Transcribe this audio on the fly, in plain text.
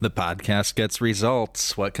The podcast gets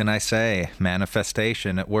results. What can I say?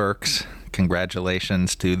 Manifestation, it works.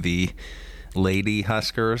 Congratulations to the Lady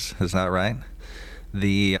Huskers. Is that right?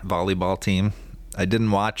 The volleyball team. I didn't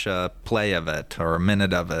watch a play of it or a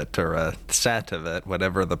minute of it or a set of it,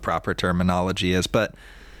 whatever the proper terminology is, but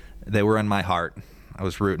they were in my heart. I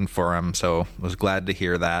was rooting for them, so I was glad to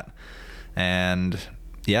hear that. And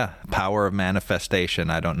yeah, power of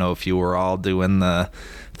manifestation. I don't know if you were all doing the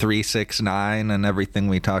 3-6-9 and everything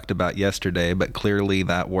we talked about yesterday, but clearly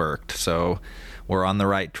that worked. So we're on the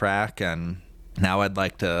right track, and now I'd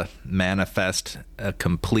like to manifest a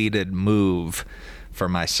completed move for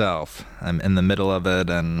myself. I'm in the middle of it,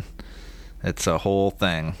 and it's a whole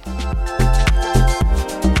thing.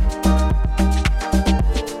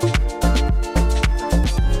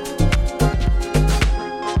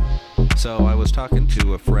 So I was talking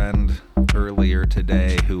to a friend earlier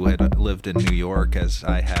today who had lived in New York, as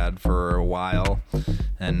I had for a while,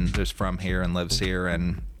 and is from here and lives here,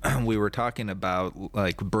 and we were talking about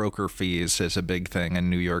like broker fees is a big thing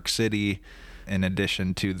in New York City, in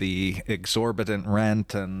addition to the exorbitant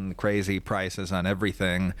rent and crazy prices on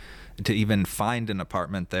everything. To even find an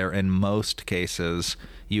apartment there, in most cases,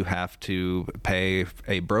 you have to pay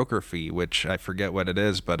a broker fee, which I forget what it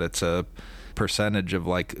is, but it's a percentage of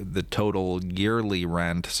like the total yearly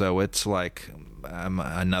rent. So it's like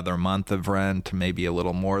another month of rent, maybe a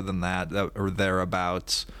little more than that or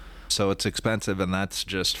thereabouts. So it's expensive, and that's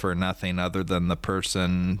just for nothing other than the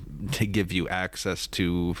person to give you access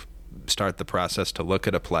to start the process to look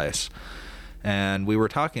at a place. And we were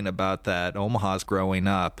talking about that Omaha's growing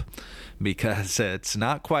up, because it's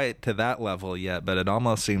not quite to that level yet, but it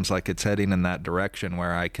almost seems like it's heading in that direction,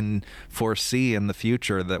 where I can foresee in the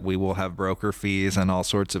future that we will have broker fees and all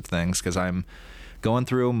sorts of things, because I'm going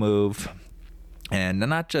through a move. And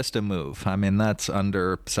not just a move. I mean, that's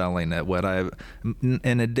underselling it.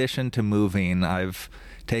 In addition to moving, I've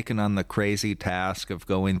taken on the crazy task of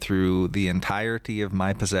going through the entirety of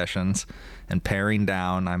my possessions and paring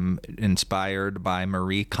down. I'm inspired by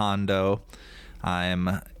Marie Kondo.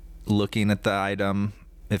 I'm looking at the item.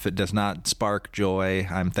 If it does not spark joy,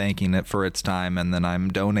 I'm thanking it for its time, and then I'm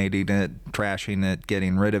donating it, trashing it,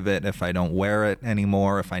 getting rid of it if I don't wear it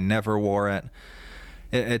anymore, if I never wore it.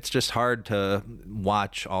 It's just hard to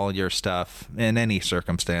watch all your stuff, in any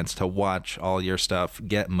circumstance, to watch all your stuff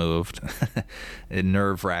get moved.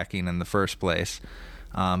 Nerve-wracking in the first place.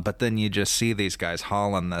 But then you just see these guys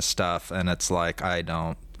hauling this stuff, and it's like,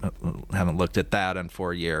 haven't looked at that in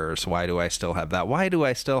 4 years. Why do I still have that? Why do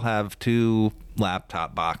I still have 2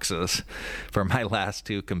 laptop boxes for my last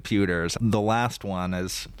 2 computers? The last one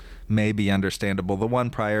is maybe understandable. The one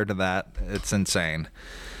prior to that, it's insane.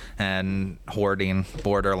 And hoarding,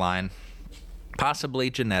 borderline,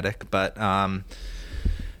 possibly genetic, but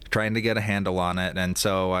trying to get a handle on it. And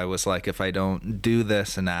so I was like, if I don't do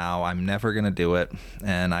this now, I'm never going to do it.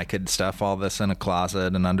 And I could stuff all this in a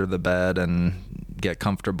closet and under the bed and get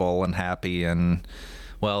comfortable and happy. And,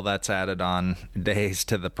 well, that's added on days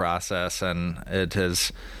to the process, and it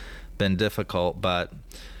has been difficult. But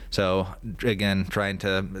so, again, trying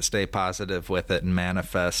to stay positive with it and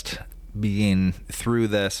manifest being through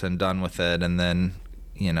this and done with it, and then,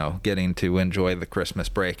 getting to enjoy the Christmas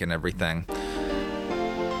break and everything.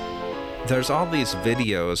 There's all these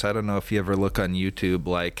videos, I don't know if you ever look on YouTube,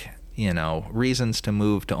 like, reasons to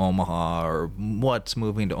move to Omaha, or what's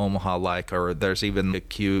moving to Omaha like, or there's even a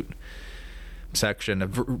cute section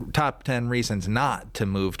of top 10 reasons not to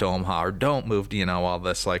move to Omaha, or don't move to, all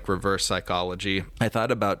this like reverse psychology. I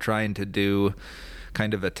thought about trying to do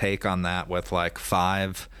kind of a take on that with like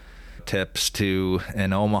 5 tips to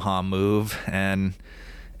an Omaha move, and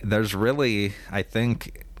there's really, I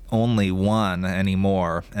think, only one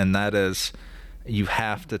anymore, and that is, you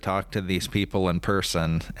have to talk to these people in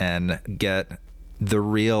person and get the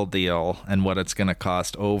real deal and what it's going to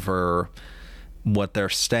cost over what they're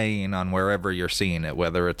saying on wherever you're seeing it,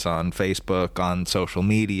 whether it's on Facebook, on social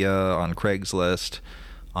media, on Craigslist,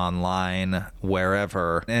 online,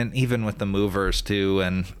 wherever. And even with the movers too,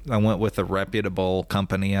 and I went with a reputable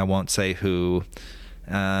company, I won't say who,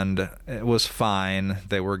 and it was fine.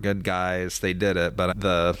 They were good guys, they did it, but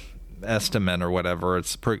the estimate or whatever,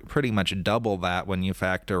 it's pretty much double that when you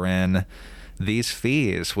factor in these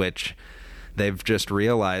fees, which they've just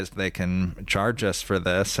realized they can charge us for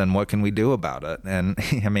this, and what can we do about it? And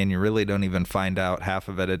I mean, you really don't even find out half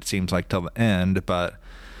of it seems like, till the end, but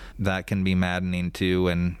that can be maddening too.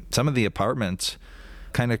 And some of the apartments,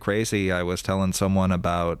 kind of crazy. I was telling someone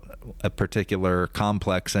about a particular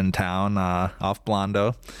complex in town, off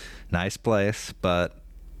Blondo. Nice place, but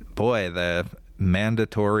boy, the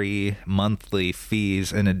mandatory monthly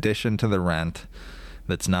fees in addition to the rent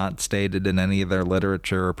that's not stated in any of their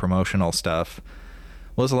literature or promotional stuff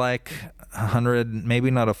was like 100,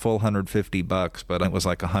 maybe not a full $150, but it was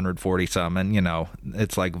like 140 some. And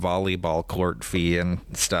it's like volleyball court fee and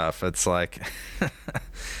stuff. It's like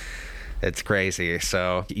it's crazy.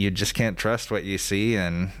 So you just can't trust what you see,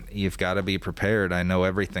 and you've got to be prepared. I know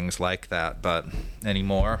everything's like that, but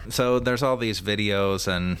anymore. So there's all these videos,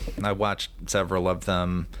 and I watched several of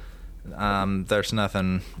them. There's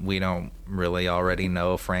nothing we don't really already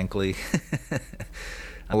know, frankly.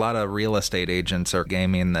 A lot of real estate agents are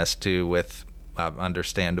gaming this too with,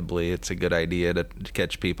 understandably, it's a good idea to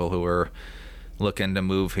catch people who are looking to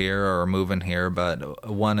move here or moving here, but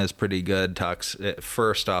one is pretty good.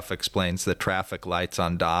 First off, explains the traffic lights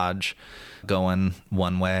on Dodge going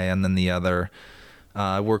one way and then the other.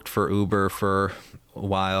 I worked for Uber for a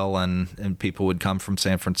while, and people would come from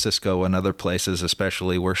San Francisco and other places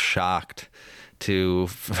especially were shocked to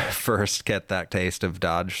first get that taste of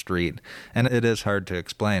Dodge Street. And it is hard to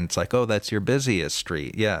explain. It's like, oh, that's your busiest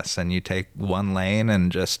street. Yes. And you take one lane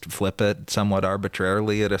and just flip it somewhat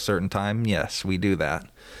arbitrarily at a certain time. Yes, we do that.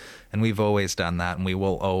 And we've always done that, and we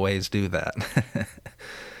will always do that.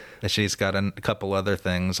 She's got a couple other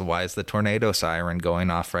things. Why is the tornado siren going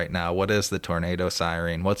off right now? What is the tornado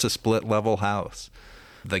siren? What's a split level house?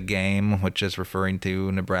 The game, which is referring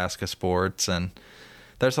to Nebraska sports. And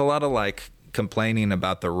there's a lot of complaining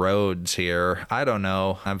about the roads here. I don't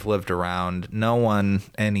know. I've lived around. No one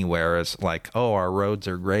anywhere is like, oh, our roads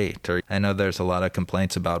are great. Or I know there's a lot of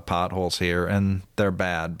complaints about potholes here, and they're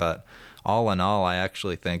bad. But all in all, I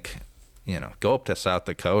actually think, go up to South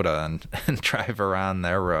Dakota and drive around.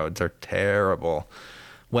 Their roads are terrible.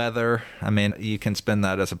 Weather, you can spin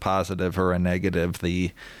that as a positive or a negative,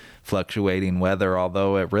 the fluctuating weather,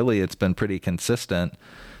 although it's been pretty consistent.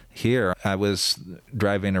 Here, I was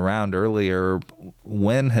driving around earlier.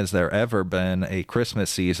 When has there ever been a Christmas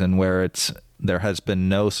season where there has been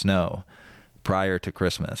no snow prior to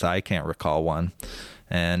Christmas? I can't recall one.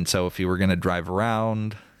 And so if you were going to drive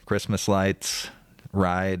around, Christmas lights,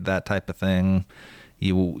 ride, that type of thing,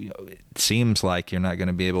 it seems like you're not going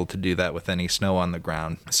to be able to do that with any snow on the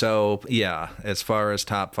ground. So, yeah, as far as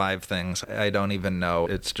top 5 things, I don't even know.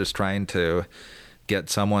 It's just trying to get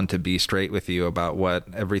someone to be straight with you about what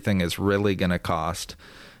everything is really going to cost.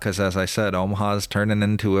 Because as I said, Omaha's turning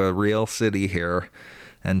into a real city here.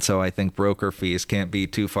 And so I think broker fees can't be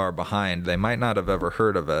too far behind. They might not have ever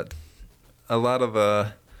heard of it. A lot of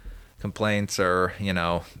the complaints are,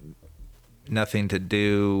 nothing to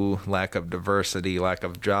do, lack of diversity, lack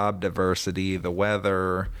of job diversity, the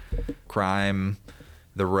weather, crime,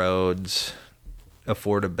 the roads,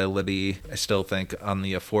 affordability. I still think on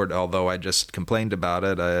the although I just complained about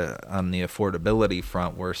it, on the affordability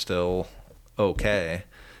front, we're still okay.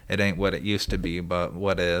 It ain't what it used to be, but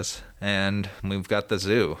what is. And we've got the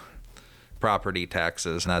zoo. Property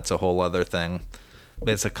taxes, and that's a whole other thing.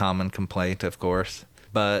 It's a common complaint, of course.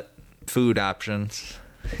 But food options,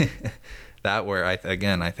 that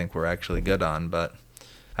I think we're actually good on, but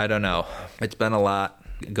I don't know. It's been a lot.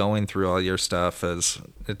 Going through all your stuff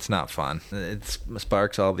it's not fun. It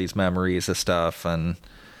sparks all these memories of stuff, and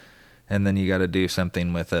then you got to do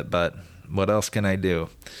something with it. But what else can I do?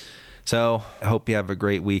 So I hope you have a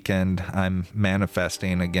great weekend. I'm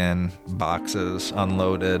manifesting again, boxes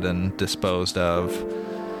unloaded and disposed of,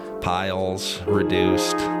 piles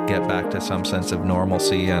reduced, get back to some sense of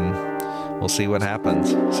normalcy, and we'll see what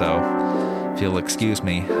happens. So if you'll excuse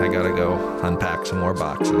me, I gotta go unpack some more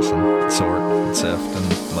boxes and sort and sift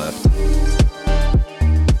and lift.